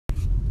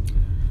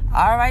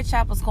All right,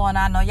 Choppers Corner,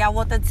 I know y'all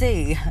want the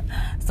tea.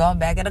 So I'm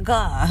back in the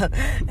car,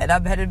 and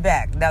I'm headed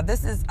back. Now,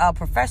 this is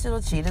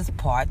Professional Cheaters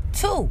Part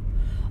 2.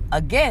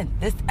 Again,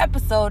 this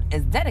episode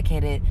is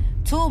dedicated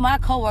to my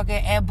coworker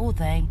and boo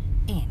thing,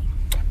 Annie.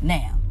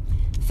 Now,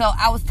 so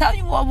I was telling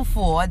you all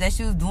before that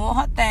she was doing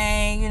her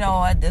thing,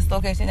 at this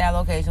location, that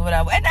location,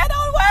 whatever. And I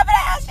don't wherever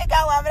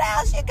the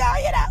hell she go,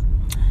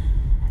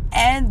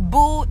 And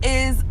boo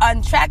is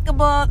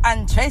untrackable,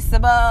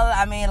 untraceable.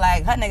 I mean,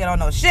 like, her nigga don't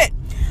know shit.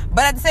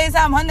 But at the same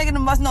time, her nigga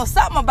must know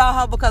something about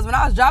her, because when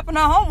I was dropping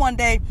her home one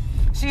day,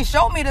 she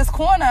showed me this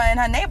corner in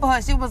her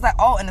neighborhood. She was like,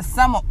 oh, in the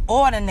summer,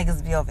 all the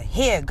niggas be over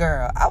here,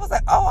 girl. I was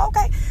like, oh,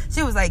 okay.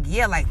 She was like,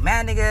 yeah, like,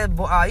 man, nigga,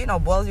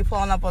 boys be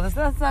pulling up all this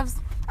stuff.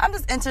 I'm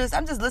just interested.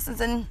 I'm just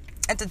listening,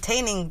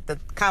 entertaining the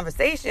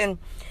conversation.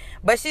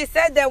 But she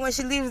said that when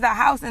she leaves the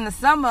house in the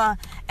summer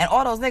and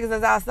all those niggas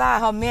is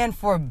outside, her man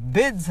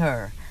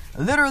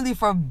literally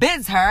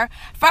forbids her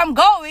from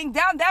going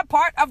down that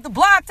part of the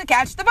block to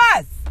catch the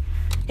bus.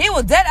 He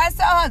will I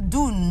tell her,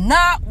 do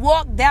not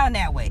walk down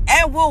that way,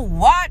 and will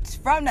watch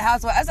from the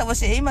house. I said, well,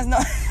 shit, he must know.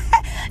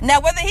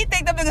 Now, whether he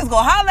think them niggas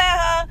gonna holler at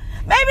her,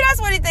 maybe that's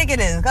what he think it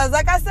is. Because,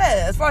 like I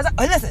said, as far as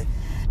listen,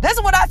 this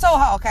is what I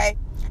told her, okay?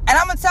 And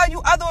I'm gonna tell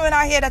you other women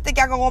out here that think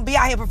y'all gonna be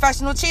out here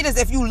professional cheaters.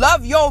 If you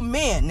love your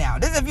man, now,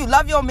 this is if you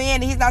love your man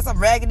and he's not some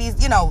raggedy,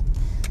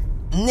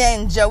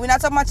 ninja. We're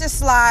not talking about your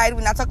slide.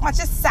 We're not talking about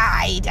your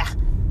side.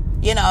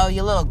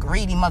 You little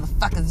greedy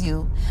motherfuckers,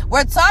 you.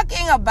 We're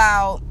talking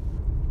about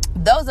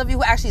those of you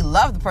who actually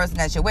love the person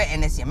that you're with,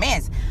 and it's your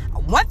man's.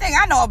 One thing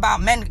I know about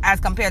men as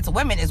compared to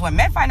women is when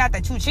men find out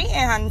that you cheating,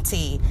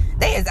 hunty,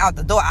 they is out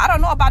the door. I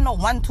don't know about no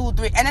 1, 2,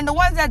 3. And then the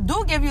ones that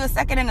do give you a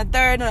second and a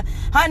third,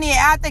 honey,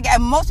 I think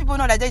and most people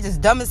know that they're just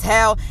dumb as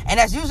hell. And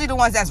that's usually the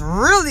ones that's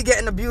really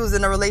getting abused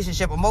in a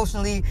relationship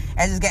emotionally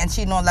and just getting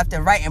cheated on left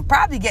and right, and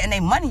probably getting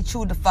their money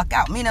chewed the fuck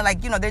out. Meaning,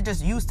 like, they're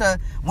just used to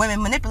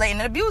women manipulating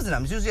and abusing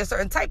them. It's usually a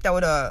certain type that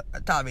would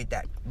tolerate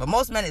that. But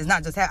most men is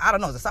not just, I don't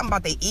know, there's something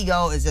about their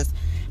ego is just.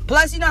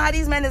 Plus, how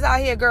these men is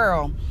out here,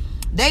 girl.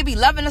 They be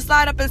loving to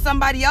slide up in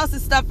somebody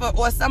else's stuff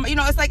or some,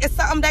 it's like, it's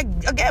something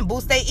that, again,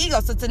 boosts their ego.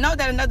 So to know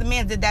that another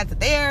man did that to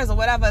theirs or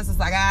whatever, it's just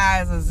like,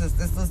 it's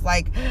just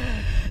like,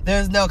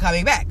 there's no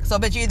coming back. So,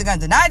 but you're either going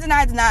to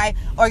deny,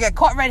 or get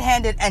caught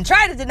red-handed and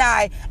try to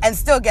deny and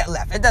still get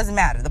left. It doesn't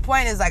matter. The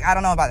point is, like, I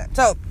don't know about that.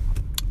 So,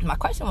 my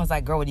question was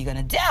like, girl, what are you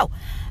going to do?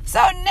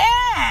 So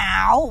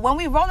now, when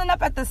we rolling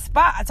up at the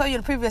spot, I told you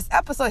in the previous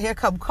episode, here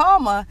come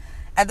Karma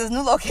at this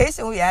new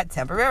location we at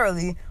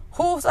temporarily,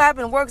 who so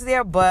happen works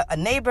there, but a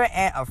neighbor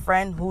and a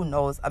friend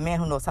a man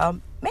who knows her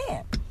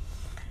man.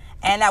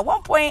 And at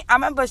one point, I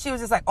remember she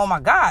was just like, oh my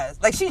God.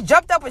 Like, she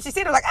jumped up when she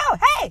seen her, like, oh,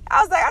 hey.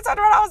 I turned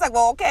around, I was like,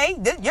 well, okay,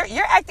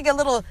 you're acting a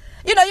little,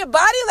 your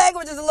body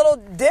language is a little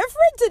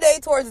different today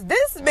towards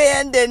this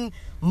man than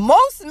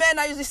most men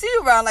I usually see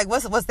you around. Like,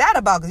 what's that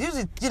about? Because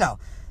usually,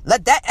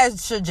 let that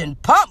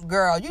estrogen pump,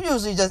 girl. You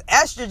usually just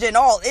estrogen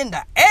all in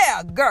the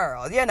air,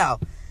 girl,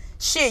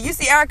 Shit, you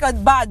see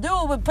Erykah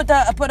Badu would put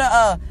her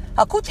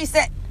coochie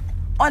scent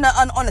on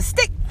a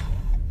stick.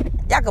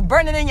 Y'all could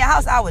burn it in your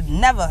house. I would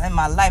never in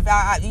my life.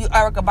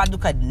 Erykah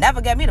Badu could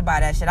never get me to buy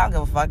that shit. I don't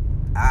give a fuck.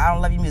 I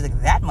don't love your music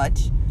that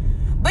much.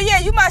 But yeah,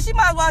 she might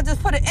as well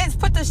just put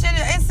the shit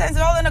in incense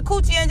all in the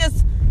coochie and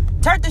just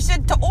turn the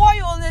shit to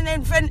oil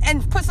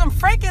and put some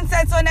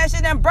frankincense on that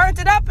shit and burnt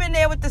it up in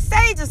there with the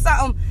sage or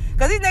something.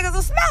 Because these niggas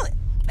will smell it.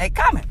 They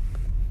coming.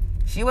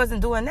 She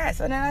wasn't doing that.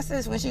 So then I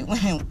said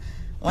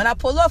when I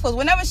pull off, because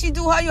whenever she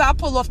do her, I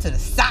pull off to the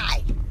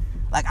side.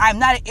 Like, I'm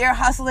not an ear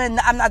hustling.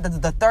 I'm not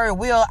the third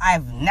wheel.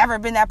 I've never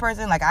been that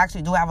person. Like, I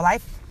actually do have a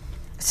life.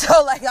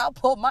 So, like, I'll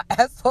pull my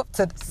ass off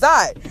to the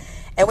side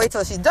and wait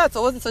till she's done. So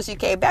it wasn't until she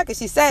came back and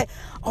she said,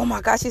 oh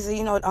my God, she said,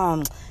 you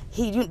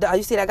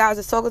see that guy I was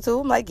just talking to?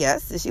 I'm like,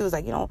 yes. And she was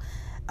like,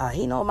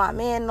 he know my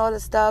man and all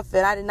this stuff.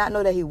 And I did not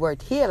know that he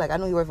worked here. Like, I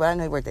knew he worked, but I didn't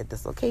know he worked at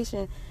this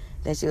location.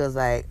 Then she was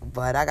like,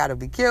 but I got to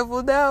be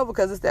careful now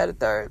because it's that a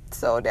third.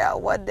 So now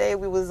one day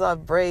we was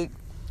on break.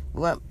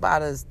 We went by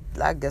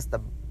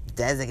the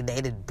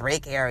designated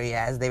break area,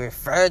 as they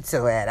refer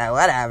to it, or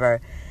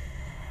whatever.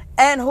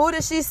 And who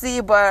did she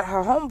see but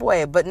her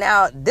homeboy? But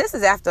now, this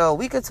is after a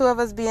week or two of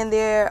us being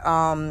there.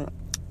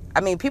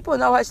 People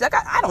know her. She's like,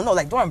 I don't know,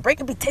 like, during break,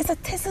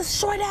 it's a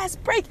short-ass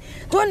break.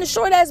 During the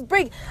short-ass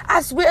break,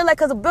 I swear, like,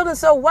 because the building's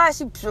so wide,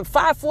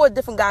 5-4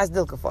 different guys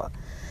looking for her.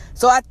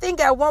 So I think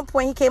at one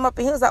point he came up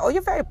and he was like, oh,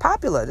 you're very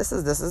popular. This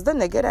is the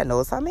nigga that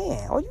knows her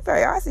man. Oh,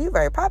 I see you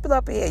very popular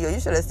up here. Yo, you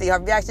should have seen her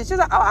reaction. She was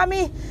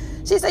like,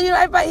 she said,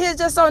 everybody here is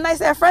just so nice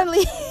and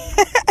friendly.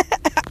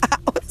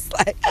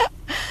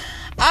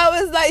 I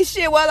was like,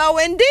 shit, well, oh,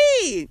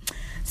 indeed.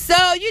 So,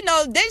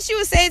 then she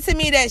was saying to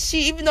me that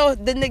she, even though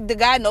the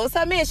guy knows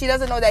her man, she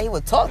doesn't know that he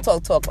would talk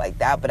like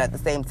that. But at the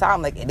same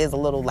time, like, it is a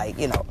little, like,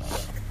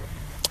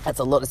 it's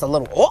a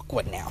little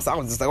awkward now. So I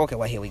was just like, okay,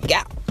 well, here we go.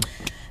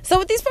 So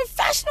with these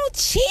professional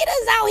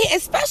cheaters out here,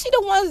 especially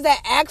the ones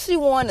that actually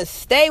want to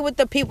stay with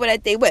the people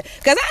that they with.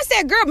 Because I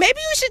said, girl, maybe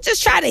you should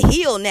just try to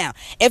heal now.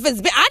 If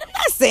it's been, I'm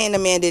not saying the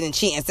man didn't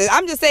cheat.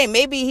 I'm just saying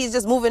maybe he's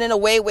just moving in a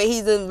way where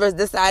he's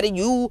decided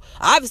you,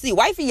 obviously,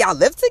 wifey, y'all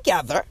live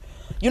together.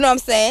 You know what I'm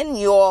saying?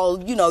 You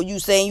all, you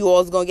saying you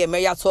all's gonna get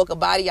married. Y'all talk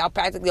about it. Y'all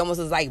practically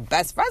almost as like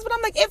best friends. But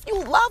I'm like, if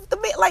you love the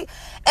man, like,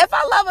 if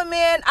I love a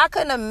man, I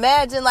couldn't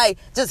imagine like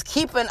just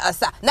keeping a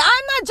side. Now,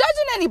 I'm not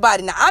judging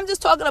anybody. Now, I'm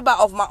just talking about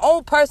off my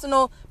own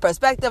personal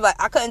perspective. Like,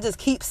 I couldn't just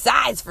keep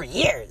sides for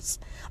years,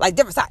 like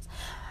different sides.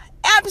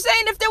 And I'm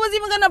saying if there was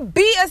even gonna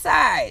be a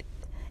side,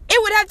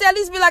 it would have to at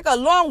least be like a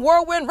long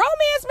whirlwind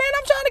romance, man.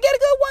 I'm trying to get a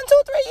good 1,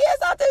 2, 3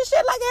 years out this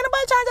shit. Like, ain't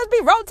nobody trying to just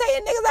be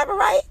rotating niggas left and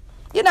right,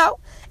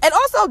 And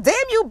also,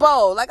 damn you,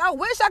 Bo. Like, I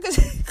wish I could.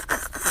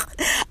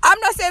 I'm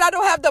not saying I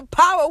don't have the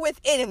power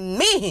within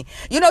me,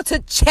 to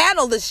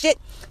channel the shit,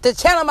 to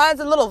channel my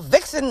little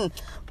vixen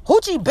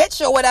hoochie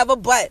bitch or whatever.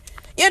 But,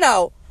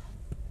 I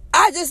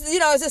just,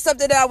 it's just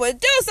something that I would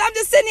do. So I'm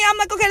just sitting here. I'm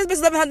like, okay, this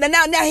bitch loving her.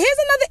 Now, here's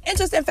another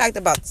interesting fact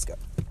about this girl.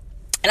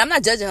 And I'm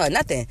not judging her,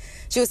 nothing.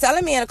 She was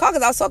telling me in the car,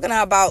 because I was talking to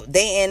her about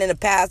dating in the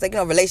past, like,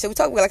 relationship. We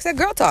talked, like I said,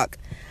 girl talk.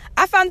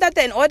 I found out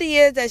that in all the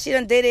years that she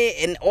done dated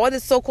and all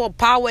this so-called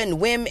power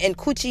and whim and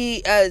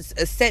coochie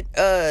set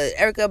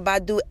Erykah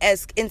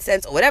Badu-esque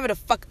incense or whatever the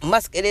fuck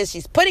musk it is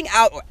she's putting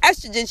out, or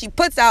estrogen she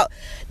puts out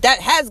that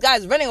has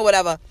guys running or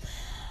whatever,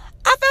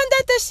 I found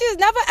out that she has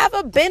never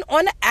ever been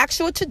on an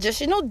actual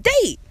traditional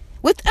date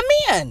with a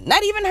man,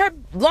 not even her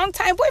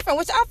longtime boyfriend,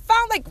 which I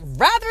found like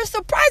rather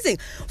surprising.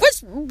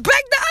 Which begged the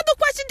other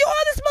question: do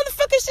all this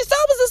motherfucking shit? So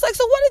I was just like,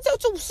 so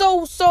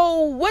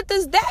what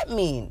does that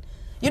mean?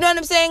 You know what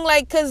I'm saying?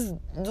 Like, because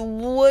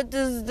what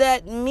does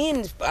that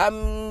mean?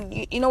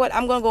 You know what?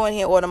 I'm going to go in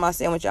here and order my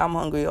sandwich. I'm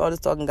hungry. All this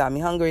talking got me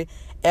hungry.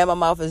 And my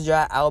mouth is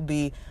dry. I'll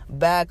be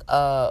back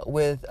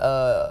with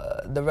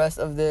the rest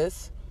of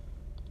this.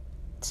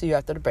 See you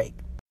after the break.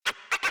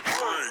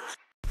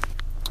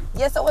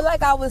 Yeah, so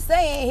like I was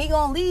saying, he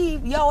going to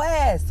leave your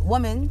ass,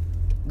 woman,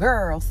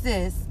 girl,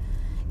 sis,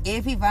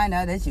 if he find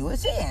out that you a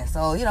cheating.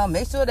 So,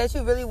 make sure that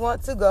you really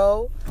want to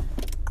go,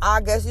 I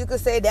guess you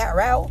could say, that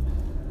route.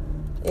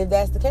 If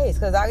that's the case,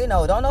 because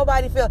don't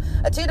nobody a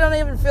cheater don't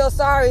even feel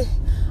sorry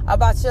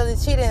about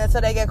cheating until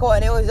they get caught,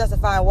 and they always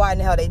justify why in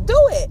the hell they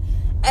do it.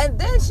 And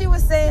then she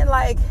was saying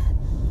like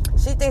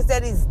she thinks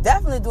that he's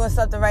definitely doing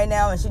something right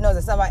now, and she knows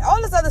that somebody,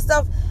 all this other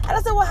stuff. And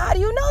I said, well, how do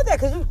you know that?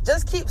 Because you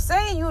just keep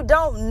saying you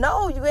don't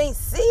know, you ain't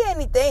see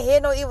anything,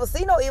 hear no evil,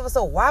 see no evil.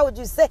 So why would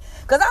you say?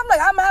 Because I'm like,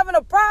 I'm having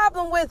a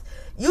problem with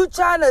you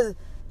trying to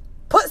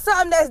put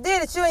something that's there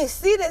that you ain't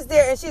see that's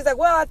there. And she's like,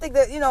 well, I think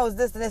that it's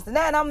this and this and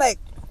that. And I'm like,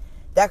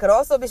 that could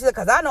also be,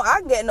 because I know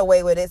I'm getting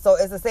away with it, so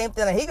it's the same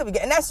thing that he could be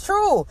getting. And that's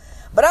true.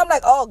 But I'm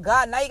like, oh,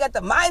 God, now you got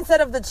the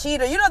mindset of the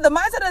cheater. The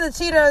mindset of the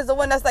cheater is the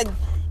one that's like,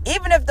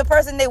 even if the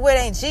person they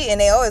with ain't cheating,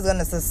 they always going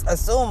to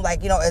assume, like,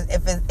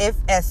 if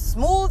as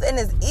smooth and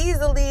as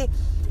easily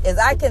as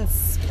I can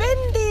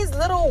spin these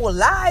little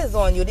lies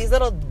on you, these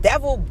little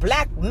devil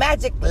black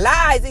magic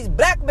lies, these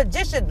black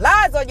magician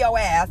lies on your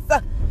ass,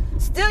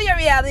 steal your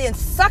reality and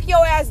suck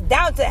your ass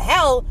down to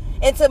hell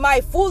into my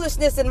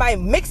foolishness and my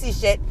mixy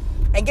shit,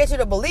 and get you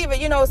to believe it,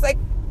 it's like,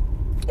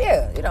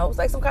 yeah, it's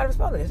like some kind of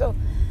responsibility. So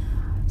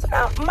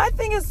now my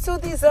thing is to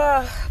these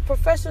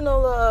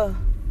professional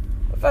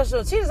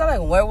cheaters. I'm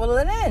like, where will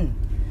it end?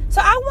 So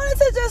I wanted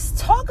to just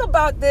talk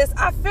about this.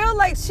 I feel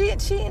like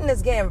cheating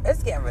is getting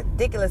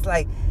ridiculous.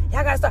 Like,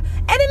 y'all gotta start.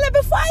 And then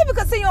before I even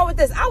continue on with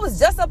this, I was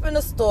just up in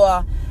the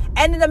store,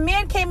 and then the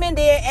man came in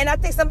there, and I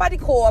think somebody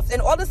coughed,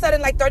 and all of a sudden,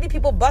 like 30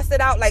 people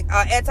busted out like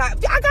I got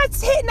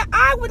hit in the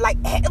eye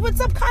with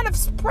some kind of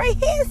spray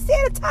hand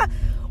sanitizer.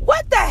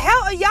 What the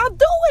hell are y'all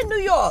doing, New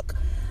York?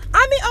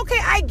 I mean, okay,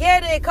 I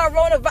get it,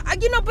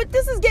 coronavirus, but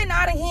this is getting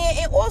out of hand.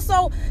 And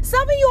also,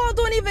 some of you all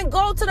don't even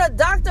go to the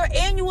doctor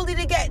annually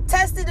to get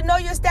tested to know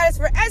your status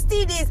for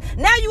STDs.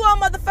 Now you all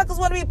motherfuckers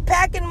want to be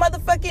packing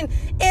motherfucking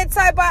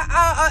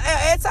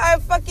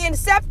anti-fucking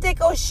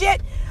septic or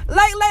shit.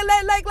 Like, you know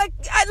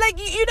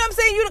what I'm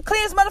saying? You the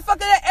cleanest motherfucker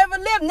that ever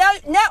lived.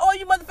 Now all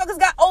you motherfuckers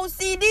got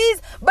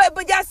OCDs, but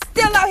y'all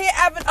still out here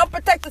having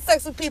unprotected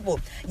sex with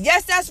people.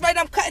 Yes, that's right.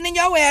 I'm cutting in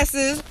your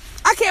asses.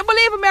 I can't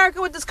believe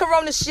America with this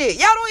corona shit.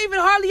 Y'all don't even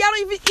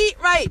eat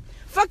right.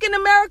 Fucking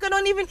America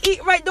don't even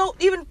eat right. Don't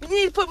even, you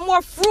need to put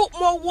more fruit,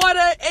 more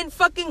water, and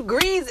fucking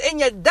greens in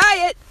your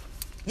diet.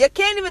 You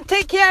can't even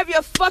take care of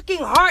your fucking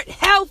heart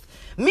health.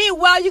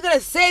 Meanwhile, you're going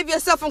to save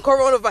yourself from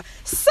coronavirus.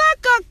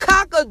 Suck a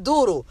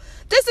cock-a-doodle.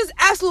 This is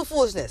absolute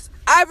foolishness.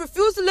 I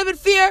refuse to live in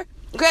fear,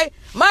 okay?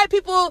 My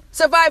people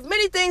survived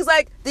many things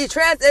like the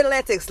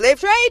transatlantic slave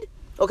trade,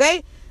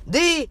 okay?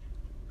 The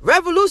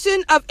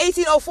revolution of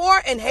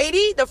 1804 in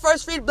Haiti, the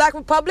first freed black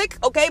republic,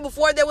 okay?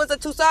 Before there was a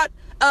Toussaint,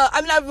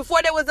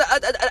 before there was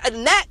a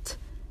Nat,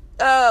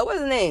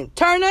 what's his name?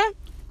 Turner.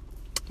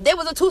 There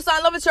was a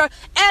Toussaint Louverture,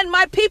 and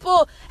my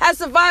people have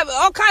survived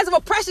all kinds of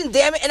oppression,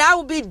 damn it, and I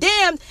will be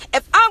damned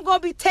if I'm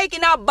going to be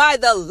taken out by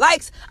the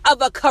likes of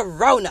a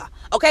corona.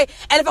 okay?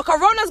 And if a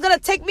corona's gonna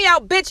take me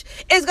out, bitch,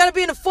 it's gonna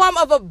be in the form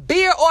of a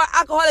beer or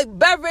alcoholic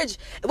beverage,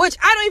 which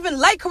I don't even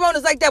like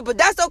coronas like that, but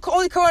that's the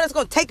only corona that's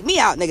gonna take me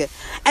out, nigga.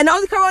 And the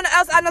only corona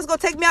else I know that's gonna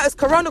take me out is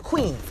Corona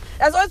Queens.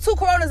 That's only 2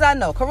 coronas I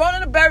know.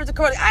 Corona the beverage and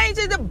Corona. I ain't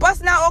just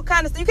busting out all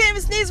kind of stuff. You can't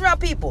even sneeze around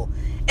people.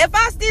 If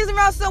I sneeze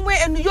around somewhere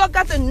and New York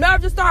got the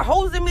nerve to start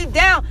hosing me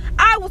down,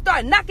 I will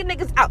start knocking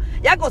niggas out.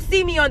 Y'all gonna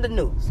see me on the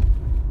news.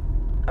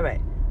 All right.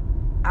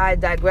 I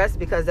digress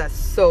because that's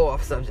so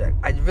off subject.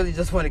 I really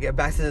just want to get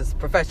back to this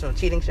professional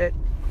cheating shit.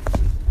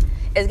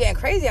 It's getting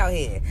crazy out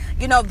here.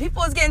 You know,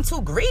 people is getting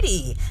too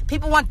greedy.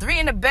 People want 3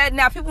 in the bed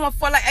now. People want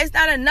 4. Like, it's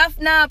not enough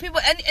now.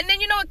 People, and then,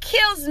 you know what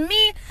kills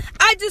me?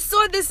 I just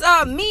saw this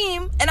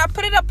meme, and I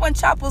put it up on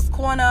Chapel's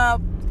Corner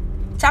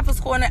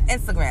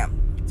Instagram.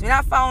 If you're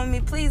not following me,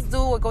 please do,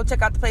 or go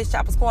check out the page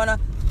Chapel's Corner.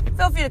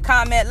 Feel free to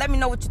comment. Let me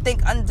know what you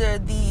think under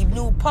the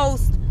new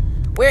post,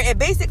 where it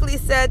basically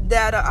said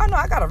that, oh no,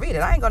 I gotta read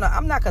it.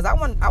 Because I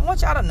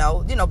want y'all to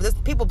know, you know, there's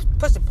people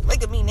pushing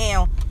polygamy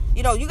now.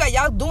 You know, you got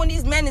y'all doing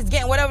these men is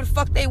getting whatever the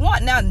fuck they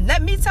want. Now,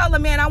 let me tell a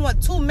man I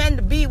want 2 men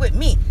to be with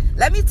me.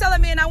 Let me tell a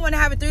man I want to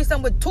have a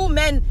threesome with 2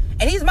 men,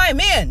 and he's my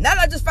man. Not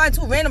I just find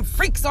 2 random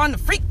freaks on the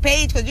freak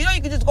page, because you know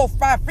you can just go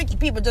find freaky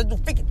people just do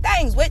freaky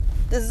things with.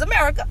 This is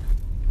America,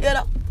 you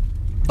know.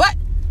 But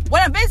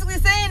what I'm basically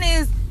saying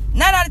is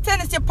 9 out of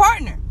 10 is your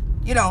partner,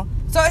 you know.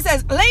 So it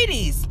says,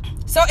 ladies,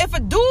 so if a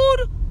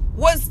dude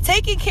was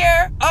taking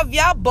care of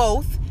y'all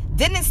both,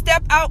 didn't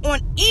step out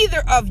on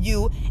either of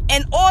you,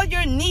 and all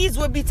your needs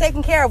would be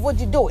taken care of, would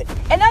you do it?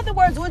 In other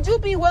words, would you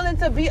be willing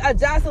to be a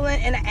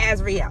Jocelyn and an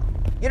Azriel?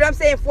 You know what I'm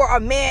saying? For a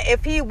man,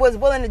 if he was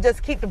willing to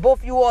just keep the both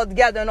of you all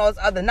together and all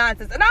this other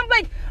nonsense. And I'm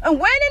like, and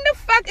when in the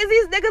fuck is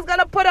these niggas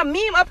gonna put a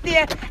meme up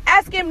there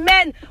asking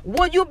men,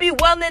 would you be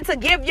willing to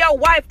give your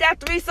wife that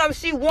threesome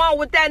she won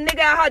with that nigga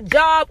at her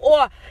job?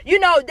 Or, you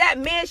know, that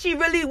man she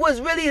really was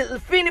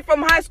feeling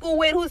from high school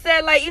with, who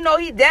said, like, you know,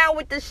 he down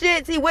with the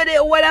shits, he with it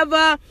or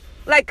whatever.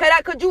 Like,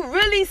 could you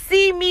really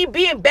see me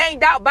being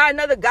banged out by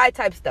another guy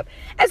type stuff?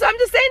 And so I'm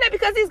just saying that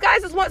because these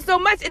guys just want so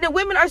much, and the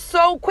women are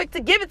so quick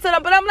to give it to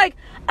them. But I'm like,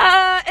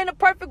 in a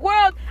perfect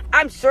world,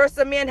 I'm sure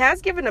some man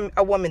has given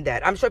a woman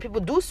that. I'm sure people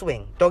do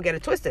swing. Don't get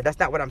it twisted. That's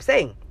not what I'm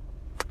saying.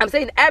 I'm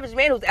saying the average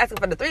man who's asking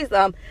for the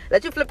threesome,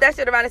 let you flip that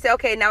shit around and say,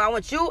 okay, now I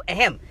want you and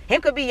him. Him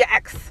could be your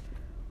ex,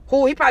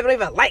 who he probably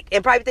don't even like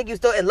and probably think you're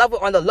still in love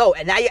with on the low.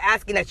 And now you're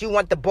asking that you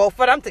want the both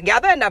of them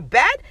together in the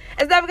bed?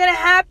 It's never going to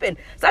happen.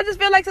 So I just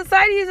feel like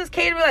society is just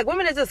catering, like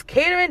women are just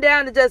catering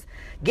down to just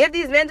give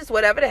these men just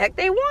whatever the heck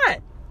they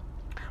want.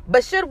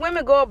 But should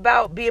women go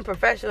about being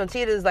professional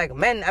cheaters like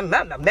men?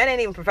 Men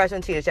ain't even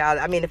professional cheaters, child.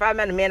 I mean, if I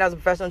met a man that was a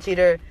professional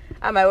cheater,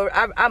 I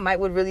might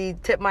would really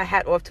tip my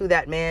hat off to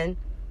that man.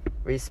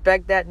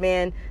 Respect that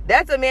man.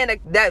 That's a man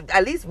that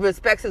at least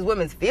respects his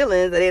women's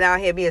feelings. They out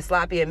here being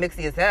sloppy and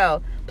mixy as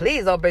hell.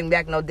 Please don't bring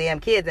back no damn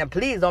kids, and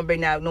please don't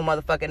bring out no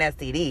motherfucking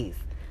STDs.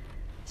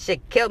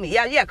 Shit kill me.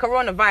 Yeah,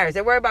 coronavirus.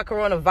 They're worried about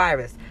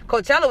coronavirus.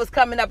 Coachella was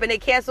coming up and they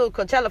canceled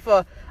Coachella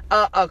for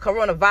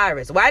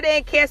coronavirus. Why they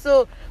ain't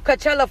cancel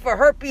Coachella for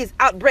herpes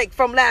outbreak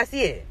from last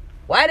year?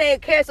 Why they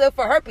ain't cancel it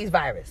for herpes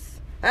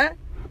virus? Huh?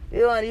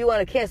 You want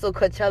to cancel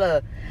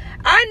Coachella?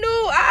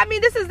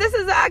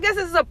 I guess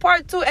this is a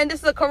part 2, and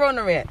this is a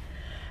corona rant.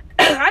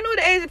 I knew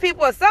the Asian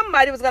people or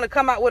somebody was going to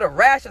come out with a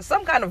rash or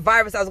some kind of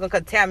virus that was going to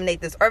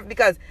contaminate this earth,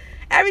 because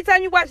every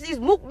time you watch these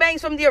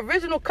mukbangs from the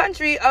original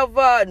country of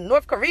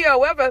North Korea or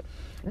wherever,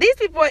 these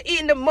people are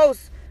eating the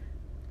most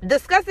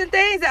disgusting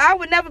things that I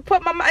would never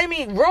put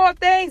raw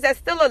things that's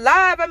still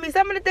alive. I mean,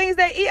 some of the things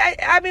they eat,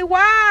 I mean,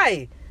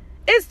 why?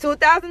 It's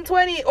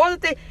 2020. All the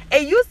things.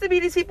 It used to be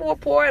these people were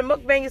poor, and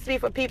mukbang used to be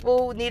for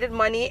people who needed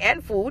money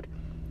and food.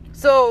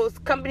 So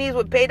companies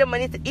would pay the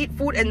money to eat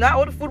food, and not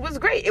all the food was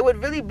great. It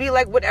would really be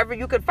like whatever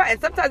you could find.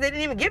 And sometimes they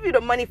didn't even give you the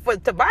money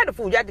to buy the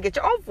food. You had to get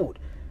your own food.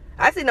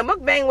 I seen a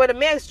mukbang where the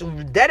man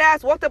dead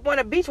ass walked up on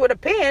the beach with a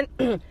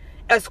pan.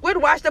 A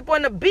squid washed up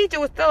on the beach. It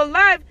was still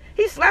alive.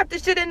 He slapped the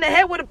shit in the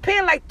head with a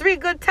pan like 3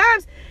 good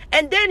times.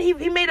 And then he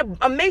made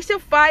a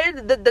makeshift fire.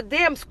 The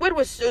damn squid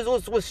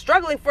was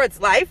struggling for its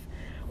life.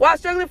 While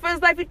struggling for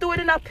his life, he threw it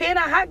in a pan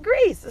of hot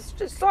grease.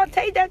 Just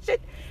sauteed that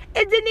shit.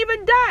 It didn't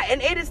even die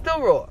and ate it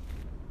still raw.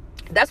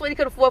 That's what he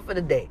could afford for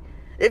the day.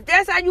 If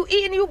that's how you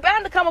eating, you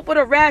bound to come up with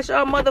a rash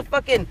or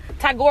motherfucking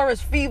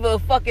Typhus fever,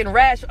 fucking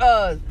rash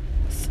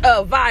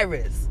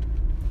virus.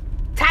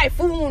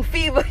 Typhoon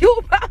fever. You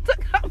about to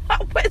come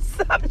up with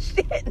some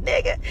shit,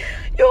 nigga.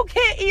 You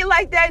can't eat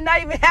like that and not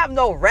even have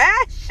no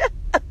rash.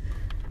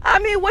 I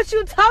mean, what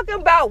you talking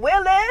about,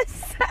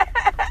 Willis?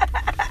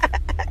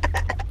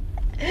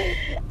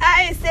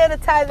 I ain't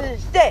sanitizing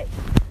shit.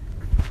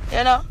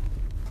 You know?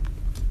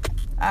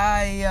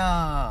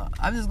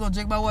 I'm just gonna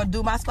drink my water,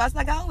 do my squats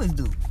like I always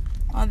do.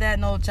 On that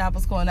note,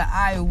 Chapel's Corner,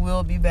 I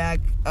will be back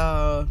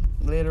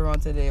later on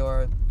today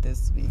or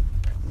this week.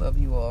 Love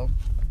you all.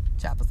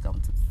 Chapel's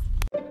coming to